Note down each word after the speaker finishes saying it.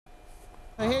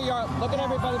Here you are. Look at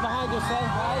everybody behind you. Say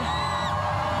hi.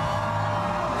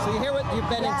 So you've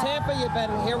been in Tampa.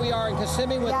 Here we are in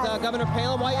Kissimmee with Governor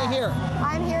Palin. Why are you here?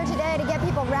 I'm here today to get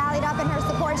people rallied up in her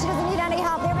support. She doesn't need any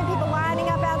help. There have been people lining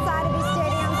up outside of these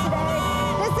stadiums today.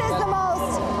 This is the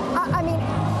most,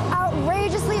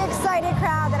 outrageously excited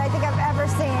crowd that I think I've ever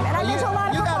seen. And I've been to a lot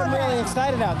of You got them really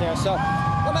excited out there. So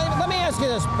let me ask you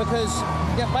this, because,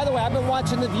 by the way, I've been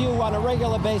watching The View on a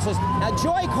regular basis. Now,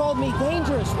 Joy called me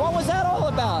dangerous. What was that all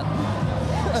about?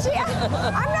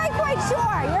 I'm not quite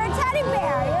sure. You're a teddy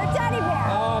bear. You're a teddy bear.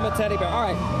 Oh, I'm a teddy bear. All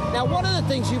right. Now, one of the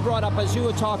things you brought up as you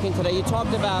were talking today, you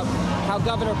talked about how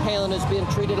Governor Palin is being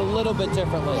treated a little bit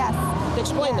differently. Yes.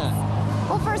 Explain that.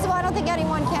 Well, first of all, I don't think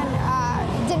anyone can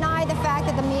deny the fact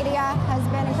that the media has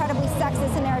been incredibly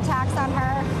sexist in their attacks on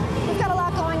her. We've got a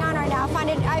lot going on right now. I find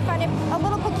it a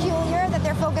little peculiar that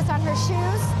they're focused on her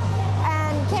shoes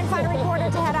and can't find a reporter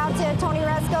to head out to Tony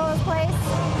Rezko's place.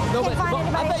 No, but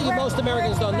I bet you most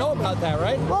Americans don't know about that,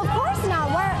 right? Well, of course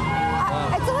not.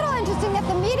 It's a little interesting that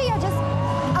the media, just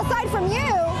aside from you,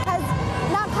 has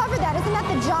not covered that. Isn't that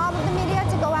the job of the media,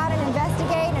 to go out and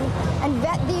investigate and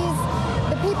vet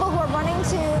the people who are running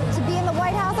to be in the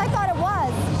White House? I thought it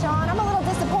was, Sean. I'm a little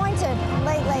disappointed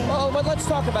lately. Well, but let's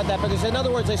talk about that, because in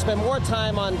other words, they spend more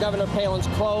time on Governor Palin's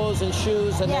clothes and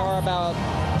shoes than they are about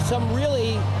some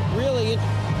really,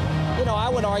 I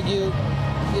would argue,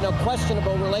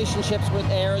 questionable relationships with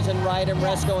Ayers and Wright and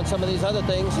Rezko and some of these other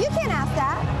things. You can't ask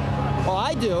that. Well,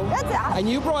 I do. And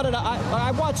you brought it up.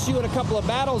 I watched you in a couple of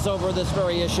battles over this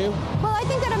very issue. Well, I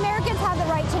think that Americans have the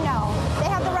right to know. They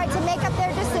have the right to make up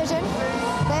their decision.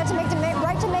 They have the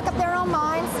right to make up their own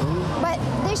minds. But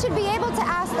they should be able to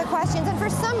ask the questions. And for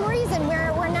some reason,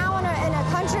 we're now in a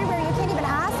country where you can't even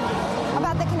ask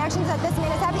about the connections that this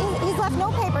man is having. He's left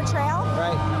no paper trail.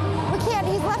 Right.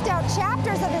 He's left out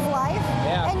chapters of his life.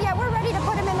 Yeah. And yet we're ready to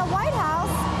put him in the White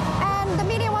House. And the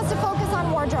media wants to focus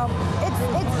on wardrobe. It's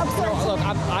absurd. Look,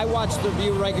 I watch The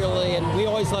View regularly, and we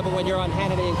always love it when you're on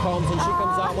Hannity and Combs, and she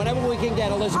comes on whenever we can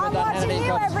get Elizabeth on Hannity and Combs. I'm watching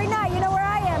you every night. You know where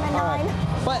I am at 9.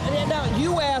 Right. But now,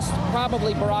 you asked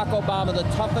probably Barack Obama the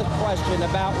toughest question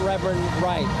about Reverend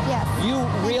Wright. Yes. You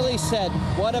really said,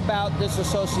 what about this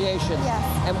association?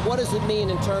 Yes. And what does it mean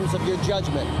in terms of your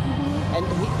judgment? And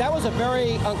that was a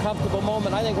very uncomfortable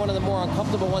moment. I think one of the more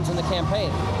uncomfortable ones in the campaign.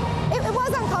 It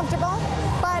was uncomfortable,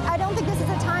 but I don't think this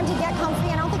is a time to get comfy.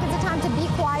 I don't think it's a time to be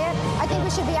quiet. I think we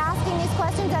should be asking these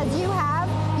questions as you have.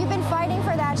 You've been fighting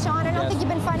for that, Sean. I don't think you've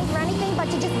been fighting for anything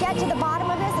but to just get to the bottom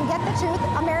of this and get the truth.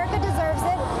 America deserves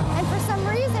it. And for some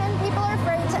reason, people are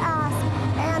afraid to ask,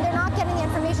 and they're not getting the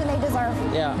information they deserve.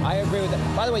 Yeah, I agree with that.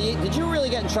 By the way, did you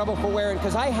really get in trouble for wearing,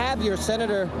 because I have your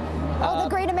Senator... the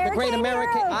Great American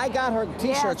Hero. I got her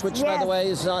T-shirts, which, by the way,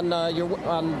 is on the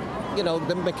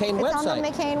McCain website. It's on the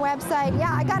McCain website.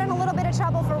 Yeah, I got in a little bit of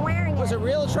trouble for wearing it. Was it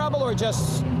real trouble or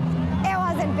just... It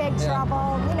wasn't big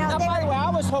trouble. Now, by the way, I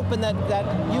was hoping that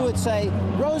you would say,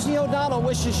 Rosie O'Donnell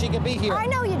wishes she could be here. I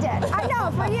know you did. I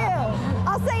know, for you.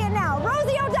 I'll say it now.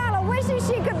 Rosie O'Donnell wishes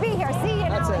she could be here. See, it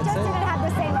just didn't have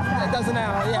the same effect. It doesn't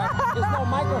have, There's no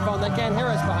microphone. They can't hear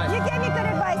us behind. You gave me good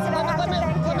advice today.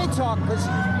 Let me talk, because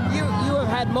you have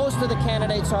had most of the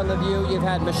candidates on The View. You've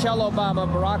had Michelle Obama,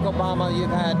 Barack Obama. You've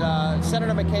had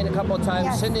Senator McCain a couple of times.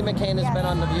 Yes. Cindy McCain has been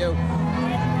on The View.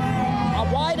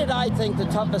 Why did I think the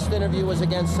toughest interview was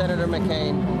against Senator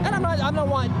McCain? And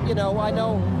I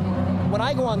know when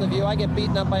I go on The View, I get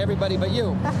beaten up by everybody but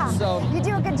you. So you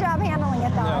do a good job handling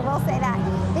it, though. I will say that.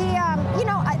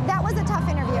 That was a tough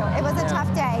interview. It was a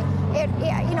tough day.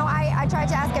 I tried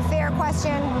to ask a fair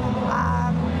question,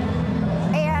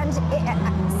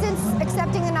 since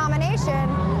accepting the nomination,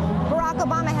 Barack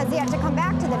Obama has yet to come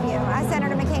back to The View, as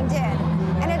Senator McCain did.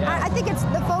 And I think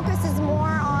the focus is more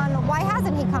on why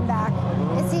hasn't he come back?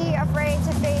 Is he afraid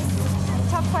to face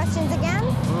tough questions again?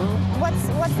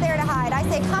 What's there to hide? I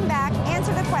say come back,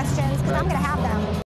 answer the questions, because I'm going to have them.